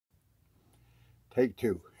Take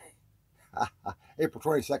two. April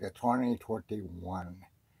 22nd, 2021.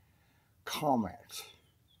 Comments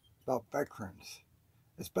about veterans,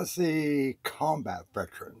 especially combat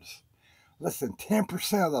veterans. Less than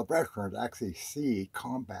 10% of the veterans actually see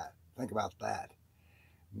combat. Think about that.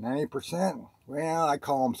 90%? Well, I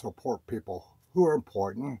call them support people who are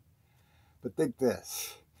important. But think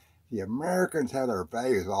this, the Americans have their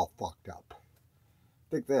values all fucked up.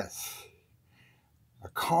 Think this, a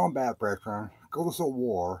combat veteran goes to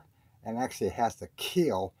war and actually has to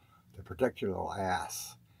kill to protect your little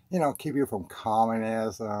ass. Keep you from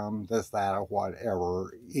communism, this, that, or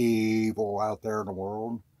whatever evil out there in the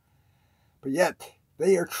world. But yet,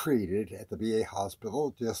 they are treated at the VA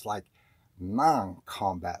hospital just like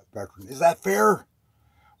non-combat veterans. Is that fair?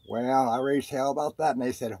 Well, I raised hell about that, and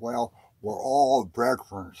they said, well, we're all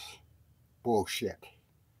veterans. Bullshit.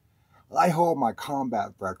 I hold my combat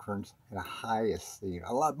veterans in the highest esteem,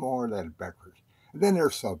 a lot more than veterans. And then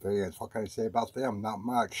there's civilians. What can I say about them? Not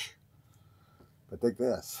much. But think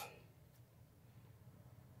this.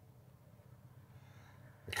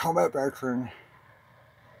 The combat veteran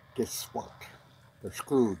gets swapped. They're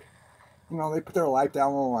screwed. They put their life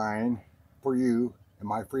down the line for you and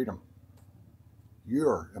my freedom.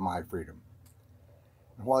 Your and my freedom.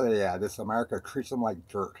 And what they add, this America treats them like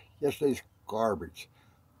dirt. Yesterday's garbage.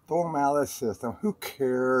 Throw them out of the system. Who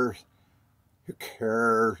cares? Who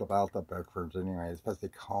cares about the veterans anyway, especially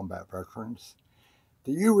combat veterans?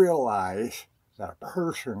 Do you realize that a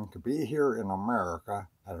person could be here in America,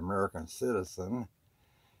 an American citizen,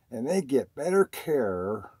 and they get better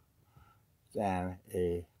care than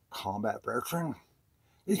a combat veteran?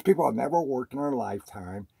 These people have never worked in their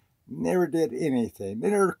lifetime, never did anything, they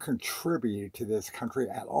never contributed to this country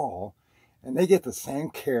at all, and they get the same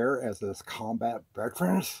care as this combat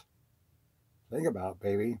veterans? Think about it,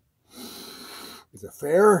 baby. Is it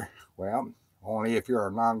fair? Well, only if you're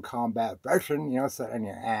a non-combat veteran, sit on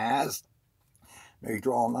your ass, maybe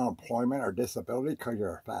draw on unemployment or disability because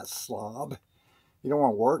you're a fat slob. You don't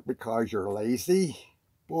want to work because you're lazy.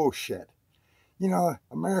 Bullshit.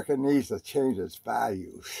 America needs to change its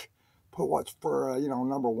values. Put what's for,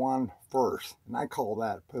 number one first. And I call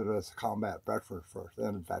that, put it as combat veterans first,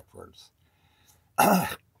 then veterans.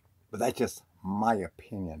 But that's just my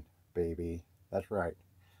opinion, baby. That's right.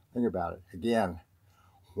 Think about it. Again,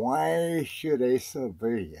 why should a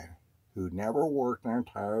civilian who never worked their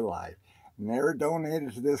entire life, never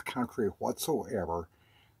donated to this country whatsoever,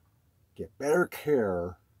 get better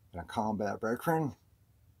care than a combat veteran?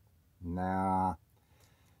 Nah,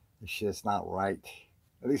 it's just not right.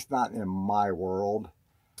 At least not in my world,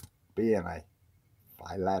 being a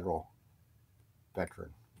bilateral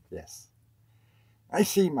veteran. Yes. I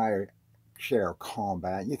see my share of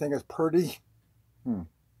combat. You think it's pretty? Think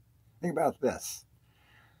about this.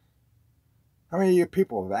 How many of you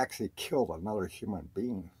people have actually killed another human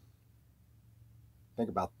being? Think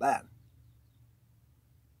about that.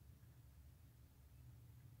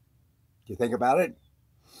 Do you think about it?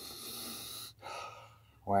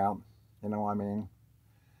 Well,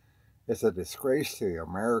 it's a disgrace to the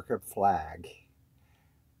American flag.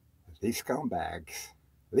 These scumbags,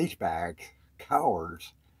 leechbags,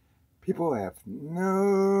 cowards, people have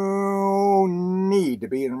no need to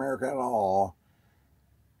be in America at all,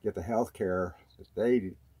 get the health care that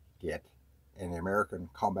they get, and the American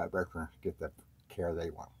combat veterans get the care they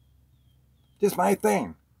want. Just my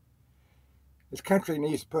thing. This country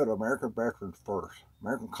needs to put American veterans first,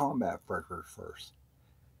 American combat veterans first.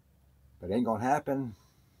 But it ain't gonna happen.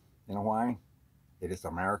 You know why? It is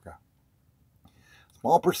America.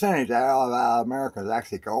 Small percentage of Americans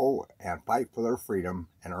actually go and fight for their freedom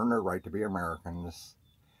and earn their right to be Americans.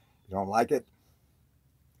 You don't like it?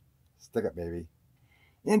 Stick it, baby.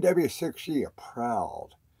 NW6G, a proud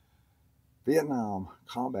Vietnam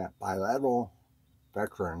combat bilateral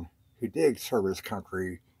veteran who did serve his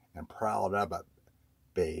country and proud of it,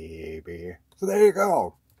 baby. So there you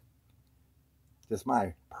go. Just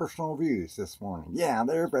my personal views this morning. Yeah,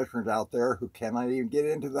 there are veterans out there who cannot even get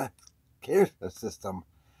into the care system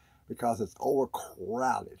because it's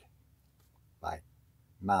overcrowded by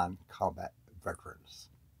non-combat veterans.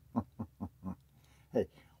 Hey,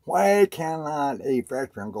 why cannot a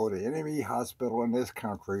veteran go to any hospital in this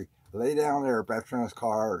country, lay down their veteran's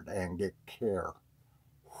card, and get care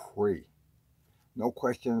free? No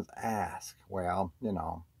questions asked. Well,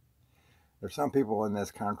 there's some people in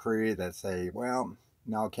this country that say, well,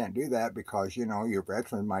 no, I can't do that because, your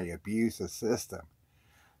veteran might abuse the system.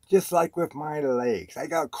 Just like with my legs. I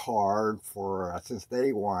got a card for, since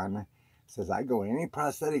day one, it says I go in any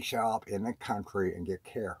prosthetic shop in the country and get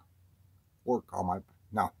care. Work on my,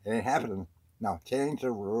 no, it ain't happening. No, change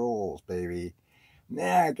the rules, baby.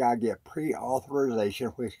 Now I gotta get pre-authorization,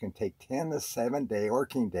 which can take 10 to 7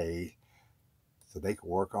 working days, so they can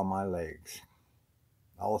work on my legs.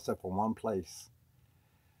 All except for one place.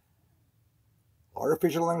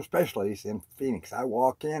 Artificial limb specialist in Phoenix. I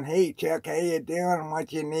walk in, hey Chuck, how you doing?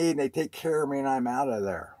 What you need? And they take care of me and I'm out of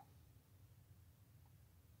there.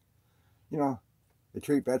 You know, they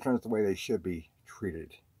treat veterans the way they should be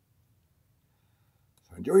treated.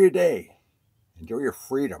 So enjoy your day. Enjoy your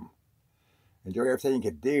freedom. Enjoy everything you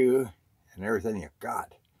can do and everything you've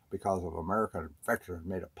got, because of American veterans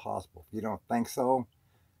made it possible. If you don't think so,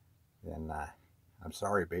 then I'm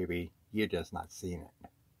sorry, baby. You're just not seeing it.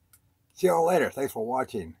 See you all later. Thanks for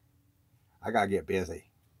watching. I gotta get busy.